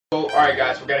So, all right,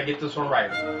 guys, we got to get this one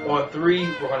right. On three,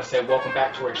 we're going to say, welcome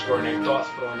back to Extraordinary Thoughts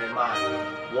for on their mind.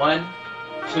 1,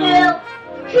 2, 3.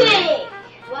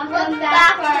 Welcome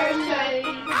back to our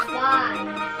mind.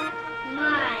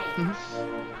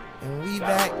 And we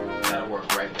back. That'll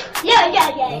work right there. Yeah.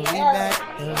 And we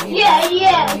back. And we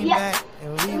Yeah. back.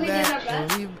 And we back. And we We did our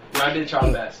back. And we Y'all did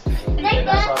y'all best. And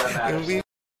that's all that and matters. we.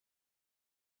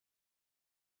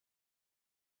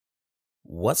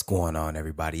 What's going on,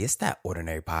 everybody? It's that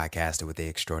ordinary podcaster with the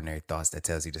extraordinary thoughts that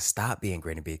tells you to stop being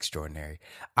great and be extraordinary.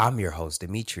 I'm your host,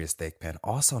 Demetrius Thickpen,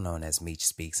 also known as Meech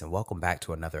Speaks, and welcome back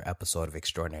to another episode of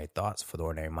Extraordinary Thoughts for the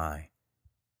Ordinary Mind.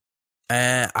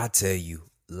 And I tell you,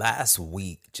 last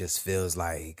week just feels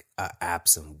like an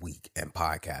absent week in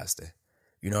podcasting.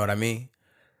 You know what I mean?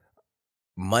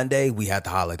 Monday, we had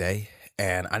the holiday,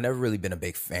 and I never really been a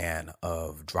big fan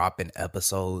of dropping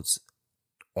episodes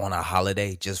on a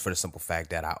holiday, just for the simple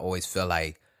fact that I always feel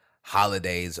like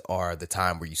holidays are the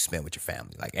time where you spend with your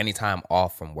family. Like any time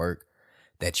off from work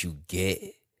that you get,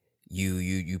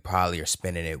 you probably are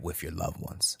spending it with your loved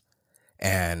ones.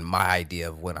 And my idea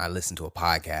of when I listen to a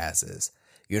podcast is,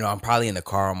 I'm probably in the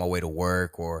car on my way to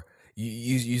work, or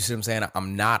you see what I'm saying?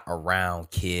 I'm not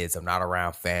around kids. I'm not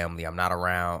around family. I'm not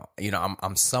around,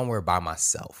 I'm somewhere by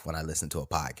myself when I listen to a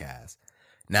podcast.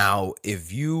 Now,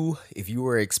 if you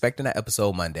were expecting that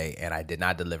episode Monday and I did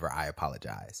not deliver, I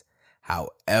apologize.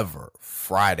 However,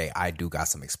 Friday, I do got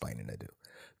some explaining to do,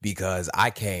 because I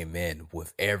came in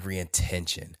with every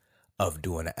intention of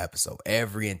doing an episode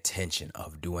for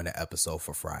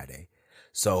Friday.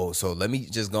 So let me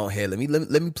just go ahead. Let me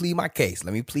plead my case.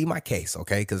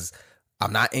 Okay? Because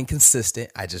I'm not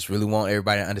inconsistent. I just really want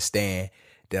everybody to understand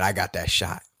that I got that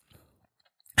shot.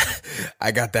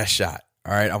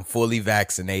 All right, I'm fully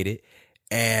vaccinated.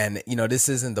 And, this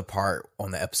isn't the part on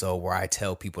the episode where I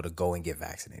tell people to go and get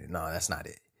vaccinated. No, that's not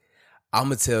it. I'm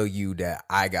going to tell you that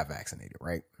I got vaccinated,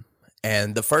 right?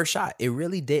 And the first shot,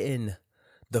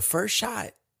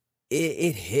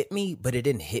 it hit me, but it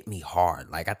didn't hit me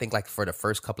hard. Like, I think like for the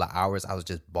first couple of hours, I was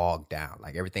just bogged down.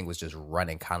 Like everything was just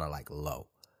running kind of like low.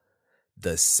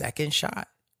 The second shot,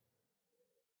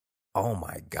 oh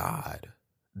my God.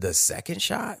 The second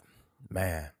shot,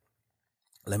 man.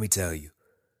 Let me tell you,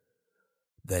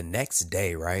 the next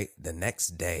day,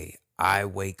 I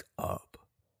wake up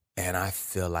and I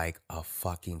feel like a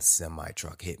fucking semi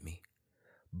truck hit me.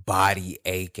 Body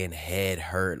aching, head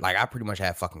hurt. Like I pretty much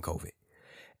had fucking COVID.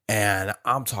 And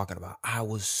I'm talking about, I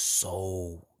was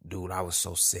so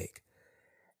sick.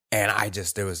 And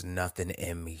there was nothing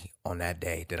in me on that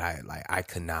day that I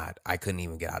couldn't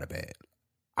even get out of bed.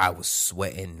 I was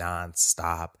sweating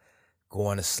nonstop.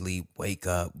 Going to sleep, wake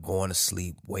up, going to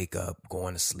sleep, wake up,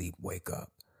 going to sleep, wake up.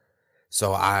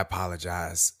 So I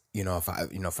apologize,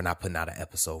 for not putting out an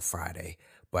episode Friday,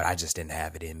 but I just didn't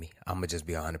have it in me. I'm going to just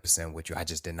be 100% with you. I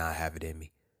just did not have it in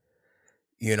me.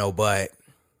 But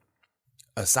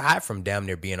aside from damn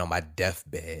near being on my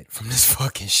deathbed from this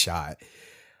fucking shot,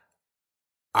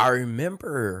 I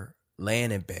remember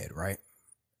laying in bed, right?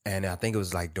 And I think it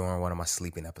was like during one of my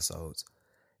sleeping episodes.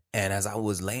 And as I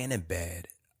was laying in bed,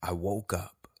 I woke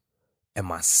up and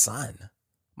my son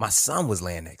was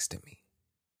laying next to me.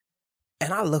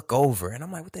 And I look over and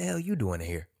I'm like, what the hell are you doing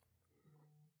here?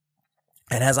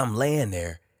 And as I'm laying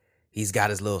there, he's got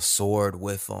his little sword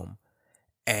with him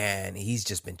and he's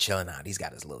just been chilling out. He's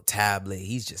got his little tablet.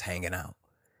 He's just hanging out.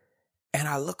 And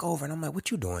I look over and I'm like, what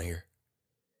you doing here?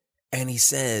 And he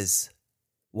says,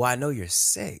 well, I know you're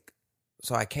sick,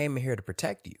 so I came in here to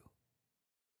protect you.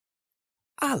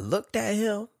 I looked at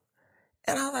him.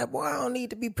 And I'm like, boy, I don't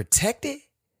need to be protected.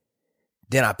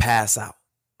 Then I pass out.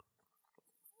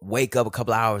 Wake up a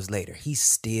couple of hours later. He's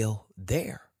still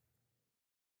there.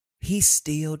 I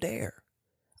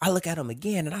look at him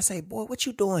again and I say, boy, what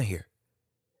you doing here?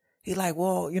 He's like,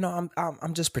 well,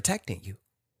 I'm just protecting you.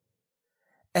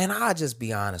 And I'll just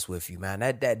be honest with you, man.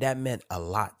 That meant a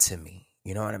lot to me.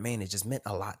 You know what I mean? It just meant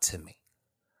a lot to me.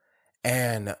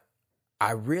 And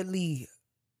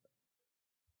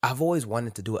I've always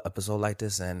wanted to do an episode like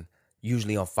this, and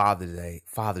usually on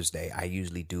Father's Day, I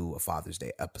usually do a Father's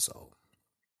Day episode.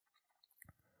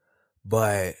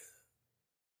 But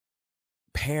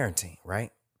parenting, right?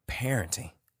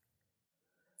 Parenting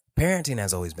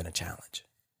has always been a challenge.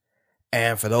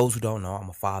 And for those who don't know, I'm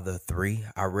a father of 3.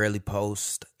 I rarely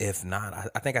post. If not,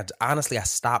 I think I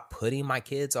stopped putting my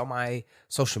kids on my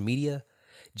social media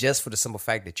just for the simple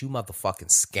fact that you motherfucking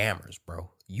scammers, bro.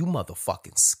 You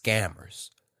motherfucking scammers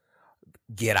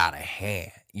get out of hand.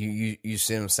 You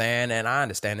see what I'm saying? And I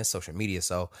understand it's social media,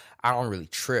 so I don't really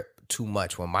trip too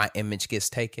much when my image gets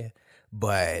taken.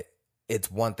 But it's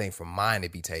one thing for mine to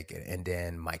be taken, and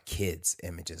then my kids'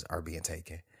 images are being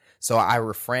taken. So I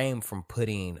refrain from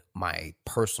putting my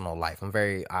personal life.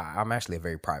 I'm actually a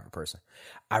very private person.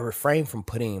 I refrain from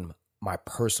putting my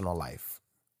personal life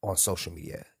on social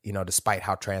media. You know, despite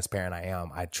how transparent I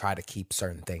am, I try to keep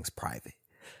certain things private.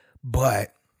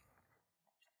 But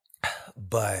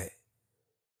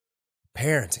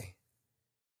parenting,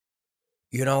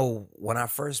 you know, when I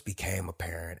first became a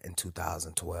parent in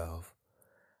 2012,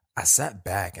 I sat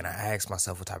back and I asked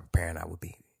myself what type of parent I would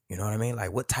be. You know what I mean?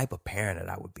 Like, what type of parent that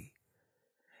I would be.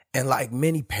 And like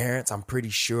many parents, I'm pretty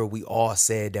sure we all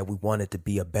said that we wanted to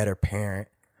be a better parent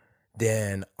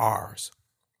than ours.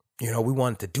 You know, we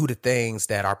wanted to do the things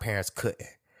that our parents couldn't.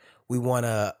 We want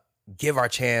to give our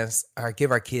kids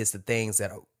the things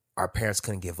that our parents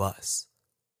couldn't give us.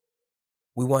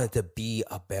 We wanted to be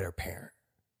a better parent.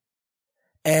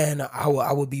 And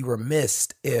I would be remiss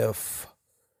if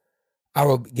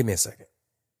give me a second.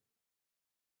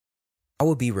 I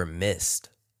would be remiss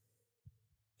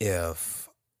if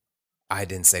I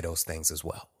didn't say those things as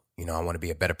well. You know, I want to be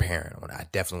a better parent. I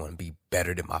definitely want to be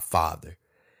better than my father.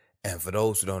 And for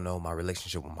those who don't know my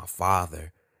relationship with my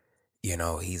father, you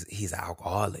know, he's an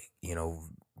alcoholic, you know,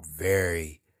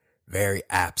 very, very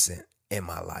absent in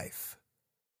my life.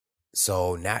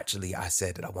 So naturally, I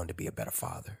said that I wanted to be a better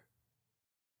father.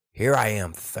 Here I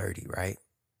am, 30, right?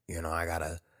 You know, I got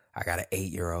an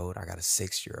 8-year-old, I got a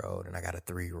 6-year-old, and I got a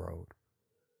 3-year-old.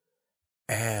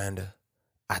 And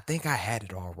I think I had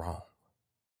it all wrong.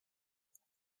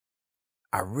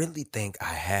 I really think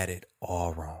I had it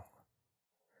all wrong.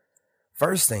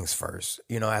 First things first,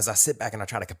 you know, as I sit back and I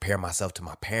try to compare myself to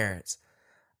my parents,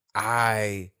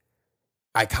 I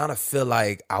kind of feel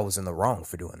like I was in the wrong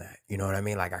for doing that. You know what I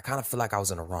mean? Like, I kind of feel like I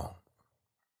was in the wrong.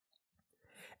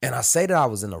 And I say that I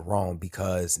was in the wrong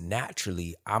because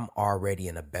naturally I'm already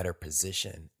in a better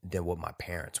position than what my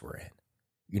parents were in.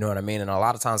 You know what I mean? And a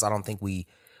lot of times I don't think we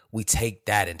take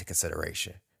that into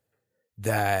consideration,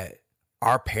 that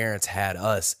our parents had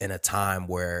us in a time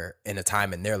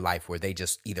in their life where they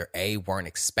just either weren't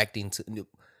expecting to.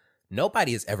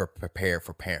 Nobody is ever prepared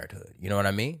for parenthood. You know what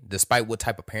I mean? Despite what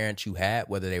type of parents you had,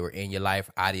 whether they were in your life,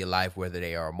 out of your life, whether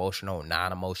they are emotional or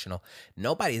non-emotional,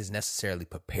 nobody is necessarily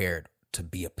prepared to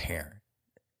be a parent.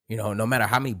 You know, no matter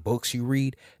how many books you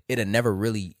read, it'll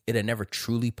never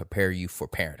truly prepare you for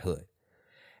parenthood.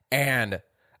 And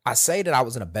I say that I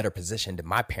was in a better position than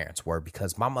my parents were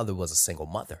because my mother was a single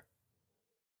mother.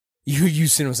 You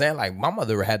see what I'm saying? Like, my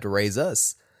mother had to raise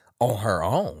us on her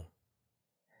own.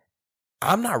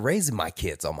 I'm not raising my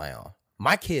kids on my own.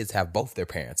 My kids have both their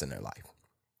parents in their life.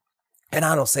 And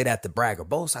I don't say that to brag or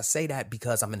boast. I say that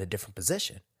because I'm in a different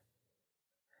position.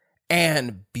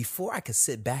 And before I could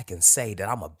sit back and say that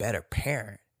I'm a better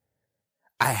parent,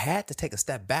 I had to take a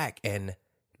step back and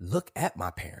look at my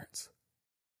parents.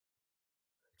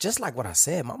 Just like what I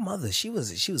said, my mother, she was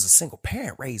a single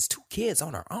parent, raised 2 kids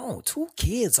on her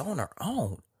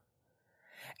own.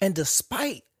 And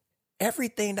despite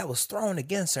everything that was thrown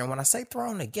against her, and when I say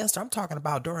thrown against her, I'm talking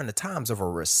about during the times of a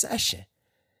recession.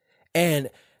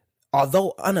 And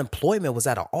although unemployment was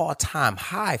at an all-time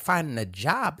high, finding a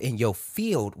job in your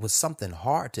field was something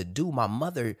hard to do. My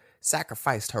mother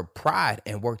sacrificed her pride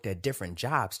and worked at different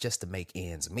jobs just to make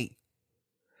ends meet.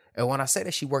 And when I say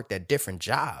that she worked at different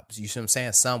jobs, you see what I'm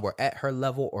saying? Some were at her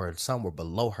level or some were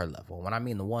below her level. When I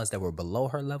mean the ones that were below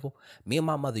her level, me and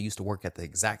my mother used to work at the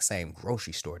exact same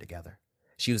grocery store together.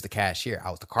 She was the cashier.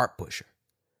 I was the cart pusher.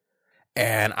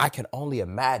 And I can only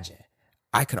imagine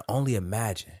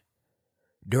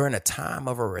during a time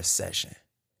of a recession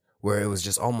where it was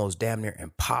just almost damn near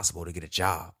impossible to get a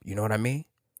job. You know what I mean?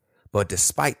 But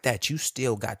despite that, you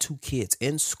still got 2 kids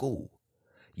in school.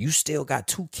 You still got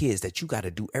 2 kids that you got to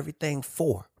do everything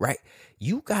for, right?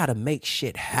 You got to make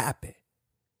shit happen.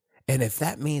 And if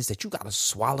that means that you got to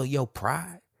swallow your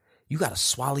pride,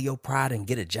 and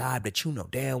get a job that you know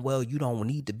damn well you don't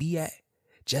need to be at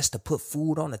just to put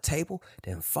food on the table,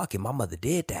 then fuck it, my mother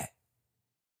did that.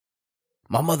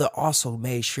 My mother also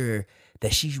made sure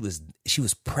that she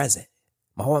was present.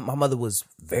 My mother was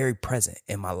very present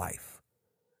in my life.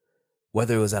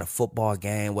 Whether it was at a football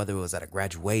game, whether it was at a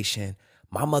graduation,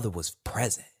 my mother was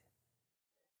present.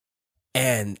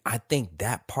 And I think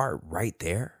that part right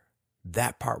there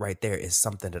is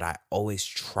something that I always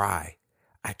try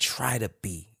to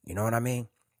be, you know what I mean?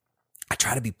 I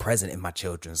try to be present in my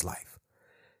children's life.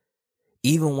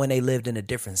 Even when they lived in a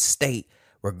different state,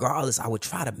 regardless, I would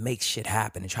try to make shit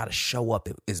happen and try to show up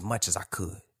as much as I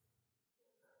could.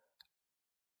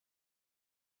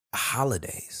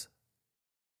 Holidays.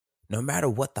 No matter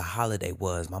what the holiday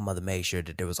was, my mother made sure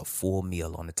that there was a full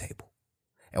meal on the table.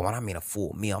 And when I mean a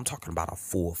full meal, I'm talking about a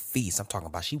full feast. I'm talking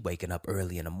about she waking up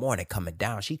early in the morning, coming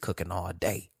down. She cooking all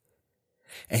day.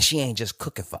 And she ain't just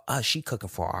cooking for us. She cooking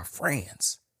for our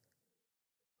friends.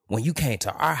 When you came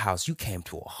to our house, you came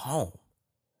to a home.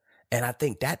 And I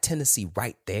think that tendency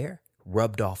right there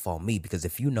rubbed off on me, because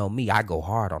if you know me, I go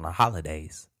hard on the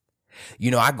holidays.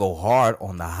 I go hard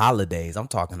on the holidays. I'm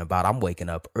talking about I'm waking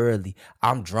up early.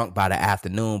 I'm drunk by the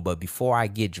afternoon, but before I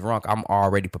get drunk, I'm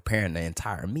already preparing the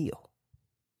entire meal.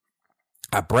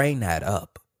 I bring that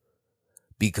up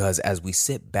because as we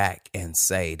sit back and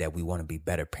say that we want to be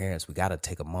better parents, we got to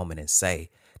take a moment and say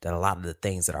that a lot of the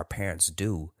things that our parents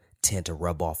do tend to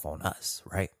rub off on us,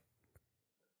 right?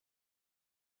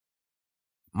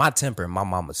 My temper and my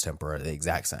mama's temper are the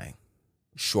exact same.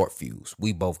 Short fuse.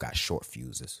 We both got short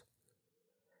fuses.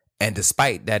 And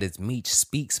despite that it's Meech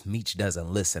speaks, Meech doesn't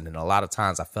listen. And a lot of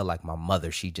times I feel like my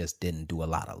mother, she just didn't do a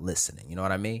lot of listening. You know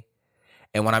what I mean?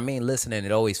 And when I mean listening,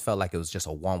 it always felt like it was just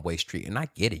a one-way street. And I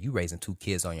get it. You raising 2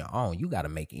 kids on your own. You got to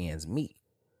make ends meet.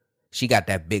 She got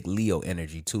that big Leo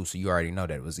energy too. So you already know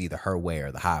that it was either her way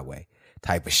or the highway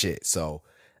type of shit. So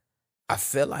I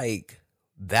feel like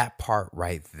that part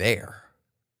right there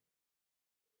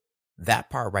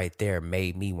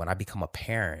made me, when I become a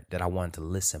parent, that I wanted to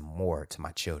listen more to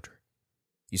my children.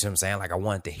 You see what I'm saying? Like I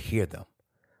wanted to hear them.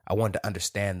 I wanted to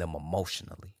understand them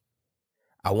emotionally.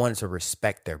 I wanted to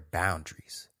respect their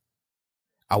boundaries.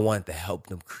 I wanted to help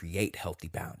them create healthy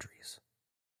boundaries.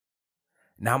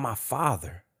 Now my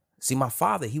father,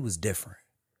 he was different.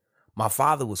 My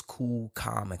father was cool,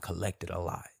 calm, and collected a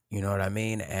lot. You know what I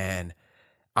mean? And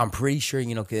I'm pretty sure,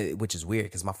 which is weird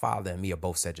because my father and me are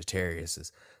both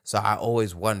Sagittariuses. So I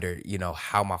always wondered,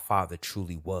 how my father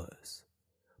truly was.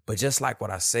 But just like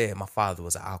what I said, my father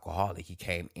was an alcoholic. He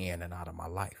came in and out of my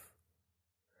life.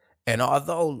 And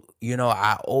although,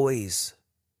 I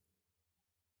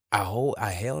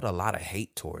held a lot of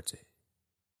hate towards it.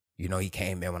 He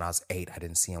came in when I was 8. I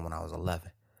didn't see him when I was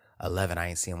 11. 11, I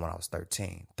ain't seen him when I was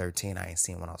 13. 13, I ain't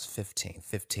seen him when I was 15.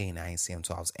 15, I ain't seen him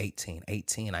until I was 18.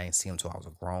 18, I ain't seen him until I was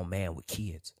a grown man with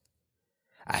kids.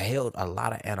 I held a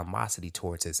lot of animosity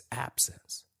towards his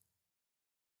absence.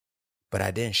 But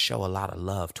I didn't show a lot of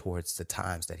love towards the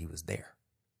times that he was there.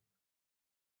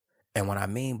 And what I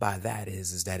mean by that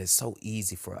is that it's so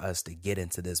easy for us to get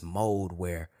into this mode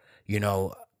where,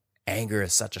 anger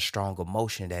is such a strong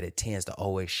emotion that it tends to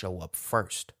always show up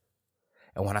first.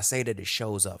 And when I say that it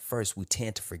shows up first, we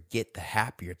tend to forget the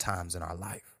happier times in our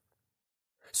life.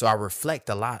 So I reflect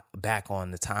a lot back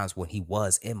on the times when he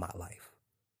was in my life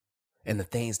and the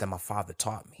things that my father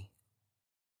taught me.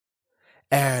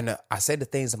 And I say the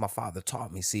things that my father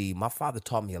taught me. See, my father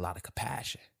taught me a lot of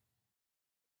compassion.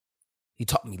 He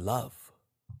taught me love.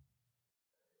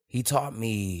 He taught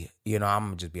me, I'm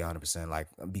going to just be 100% like,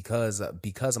 because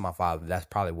of my father, that's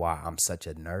probably why I'm such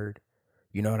a nerd.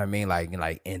 You know what I mean? Like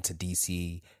into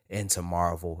DC, into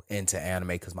Marvel, into anime,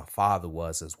 because my father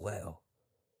was as well.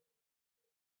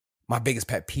 My biggest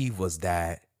pet peeve was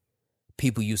that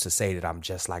people used to say that I'm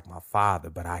just like my father,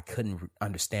 but I couldn't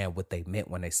understand what they meant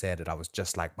when they said that I was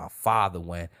just like my father,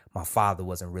 when my father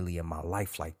wasn't really in my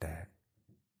life like that.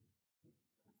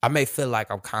 I may feel like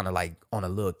I'm kind of like on a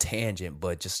little tangent,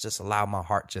 but just allow my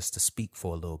heart just to speak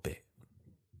for a little bit.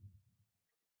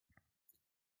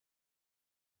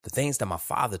 The things that my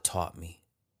father taught me,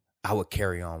 I would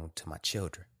carry on to my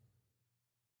children.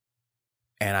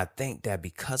 And I think that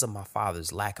because of my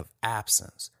father's lack of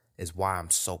absence is why I'm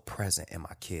so present in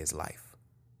my kids' life.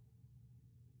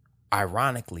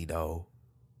 Ironically, though,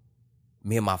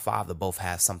 me and my father both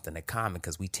have something in common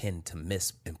because we tend to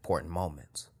miss important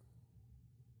moments.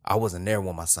 I wasn't there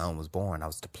when my son was born. I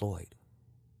was deployed.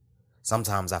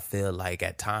 Sometimes I feel like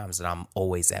at times that I'm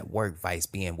always at work, vice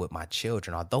being with my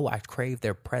children. Although I crave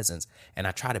their presence and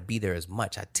I try to be there as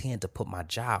much, I tend to put my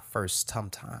job first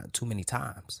too many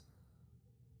times.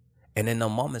 And in the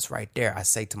moments right there, I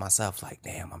say to myself, like,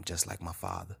 damn, I'm just like my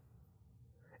father.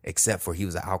 Except for he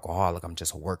was an alcoholic, I'm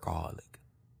just a workaholic.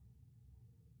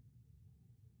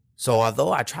 So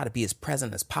although I try to be as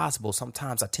present as possible,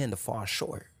 sometimes I tend to fall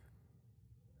short.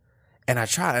 And I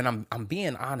try, and I'm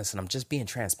being honest, and I'm just being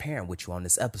transparent with you on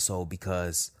this episode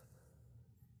because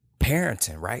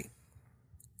parenting, right?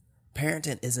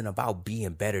 Parenting isn't about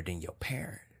being better than your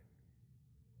parent.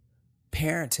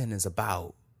 Parenting is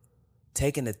about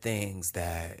taking the things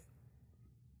that...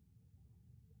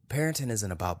 Parenting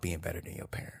isn't about being better than your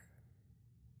parent.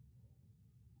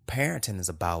 Parenting is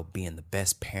about being the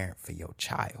best parent for your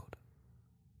child.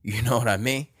 You know what I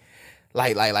mean?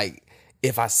 Like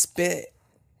if I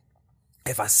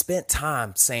spent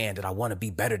time saying that I want to be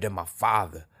better than my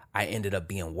father, I ended up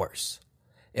being worse.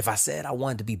 If I said I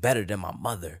wanted to be better than my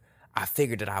mother, I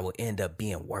figured that I would end up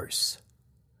being worse.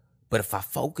 But if I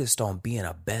focused on being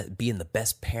the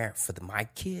best parent for my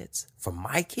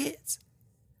kids,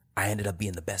 I ended up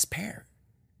being the best parent.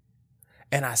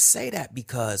 And I say that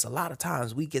because a lot of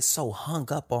times we get so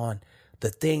hung up on the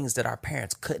things that our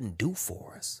parents couldn't do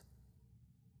for us.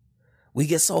 We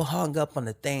get so hung up on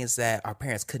the things that our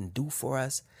parents couldn't do for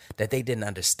us, that they didn't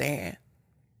understand.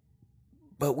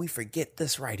 But we forget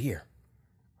this right here.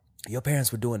 Your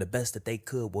parents were doing the best that they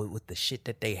could with the shit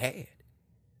that they had.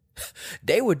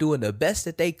 They were doing the best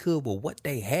that they could with what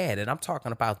they had. And I'm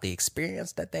talking about the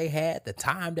experience that they had, the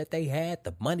time that they had,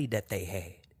 the money that they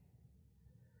had.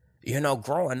 You know,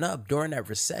 growing up during that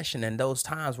recession and those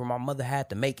times where my mother had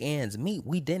to make ends meet,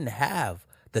 we didn't have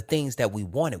the things that we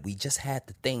wanted. We just had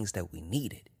the things that we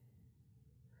needed.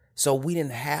 So we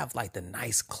didn't have like the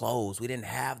nice clothes. We didn't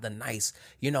have the nice,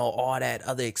 all that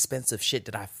other expensive shit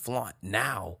that I flaunt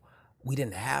now. We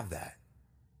didn't have that.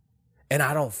 And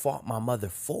I don't fault my mother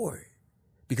for it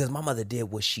because my mother did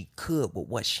what she could with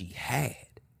what she had.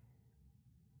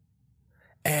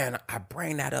 And I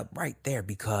bring that up right there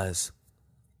because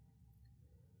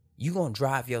you're going to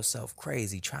drive yourself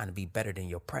crazy trying to be better than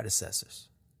your predecessors.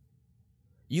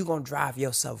 You're going to drive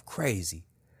yourself crazy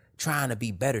trying to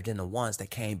be better than the ones that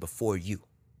came before you.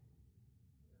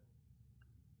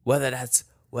 Whether that's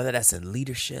in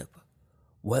leadership,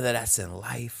 whether that's in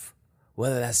life,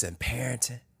 whether that's in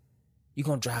parenting, you're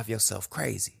going to drive yourself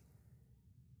crazy.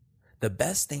 The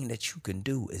best thing that you can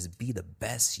do is be the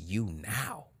best you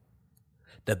now.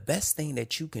 The best thing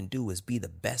that you can do is be the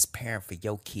best parent for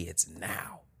your kids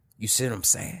now. You see what I'm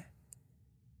saying?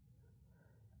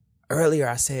 Earlier,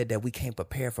 I said that we can't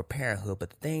prepare for parenthood, but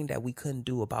the thing that we couldn't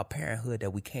do about parenthood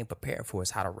that we can't prepare for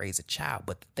is how to raise a child.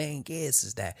 But the thing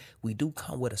is that we do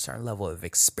come with a certain level of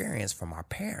experience from our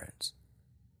parents.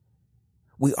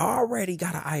 We already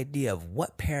got an idea of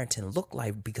what parenting looked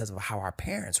like because of how our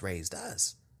parents raised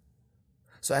us.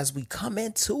 So as we come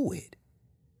into it,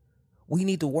 we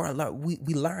need to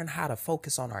we learn how to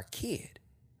focus on our kid,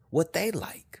 what they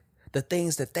like, the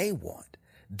things that they want,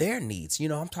 their needs.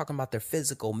 I'm talking about their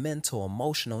physical, mental,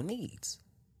 emotional needs.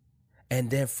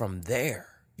 And then from there,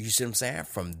 you see what I'm saying?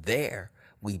 From there,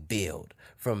 we build.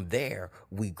 From there,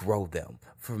 we grow them.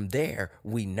 From there,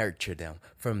 we nurture them.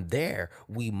 From there,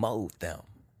 we mold them.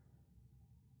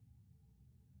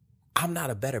 I'm not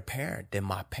a better parent than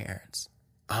my parents.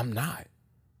 I'm not.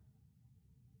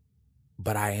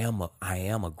 But I am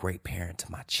a great parent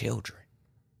to my children.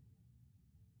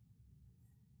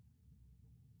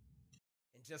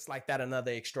 And just like that,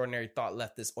 another extraordinary thought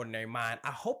left this ordinary mind.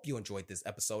 I hope you enjoyed this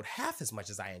episode half as much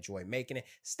as I enjoyed making it.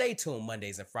 Stay tuned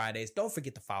Mondays and Fridays. Don't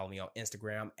forget to follow me on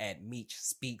Instagram at Meech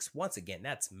Speaks. Once again,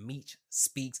 that's Meech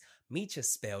Speaks. Meech is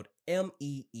spelled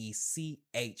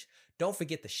Meech. Don't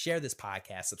forget to share this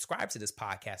podcast, subscribe to this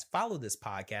podcast, follow this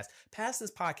podcast, pass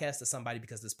this podcast to somebody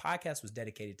because this podcast was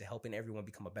dedicated to helping everyone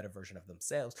become a better version of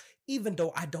themselves. Even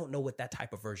though I don't know what that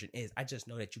type of version is, I just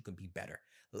know that you can be better.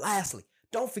 Lastly,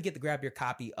 don't forget to grab your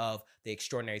copy of The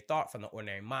Extraordinary Thought from the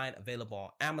Ordinary Mind, available on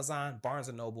Amazon,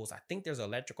 Barnes & Nobles. I think there's an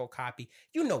electrical copy.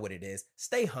 You know what it is.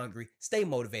 Stay hungry, stay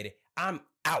motivated. I'm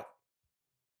out.